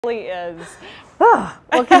Really is. Well,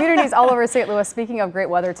 communities all over St. Louis, speaking of great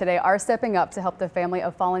weather today, are stepping up to help the family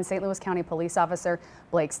of fallen St. Louis County police officer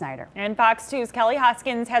Blake Snyder. And Fox 2's Kelly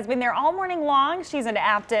Hoskins has been there all morning long. She's in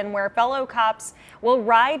Afton, where fellow cops will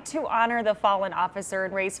ride to honor the fallen officer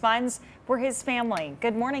and raise funds for his family.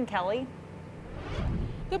 Good morning, Kelly.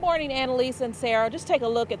 Good morning, Annalise and Sarah. Just take a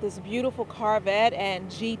look at this beautiful Corvette and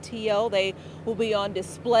GTO. They will be on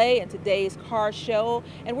display in today's car show,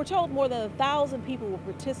 and we're told more than 1,000 people will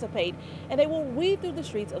participate, and they will weave through the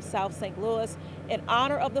streets of South St. Louis in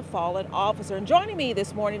honor of the fallen officer. And joining me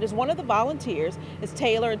this morning is one of the volunteers, is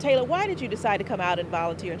Taylor. And Taylor, why did you decide to come out and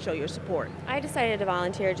volunteer and show your support? I decided to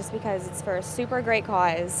volunteer just because it's for a super great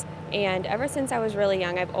cause, and ever since I was really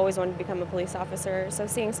young, I've always wanted to become a police officer. So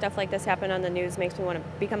seeing stuff like this happen on the news makes me want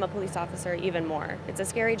to become a police officer even more. It's a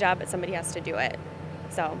scary job, but somebody has to do it.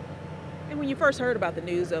 So. And when you first heard about the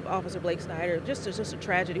news of Officer Blake Snyder, just a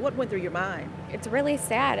tragedy, what went through your mind? It's really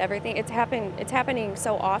sad. Everything it's happening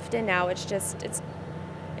so often now. It's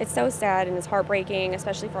so sad, and it's heartbreaking,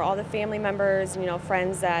 especially for all the family members and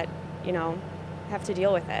friends that have to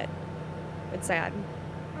deal with it. It's sad.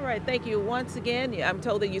 All right, thank you once again. I'm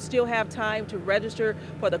told that you still have time to register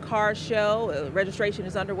for the car show. Registration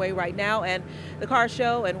is underway right now, and the car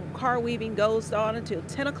show and car weaving goes on until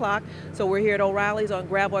 10 o'clock. So we're here at O'Reilly's on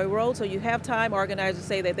Gravois Road, so you have time. Organizers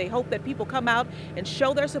say that they hope that people come out and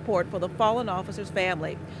show their support for the fallen officer's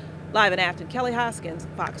family. Live in Afton, Kelly Hoskins,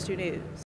 Fox 2 News.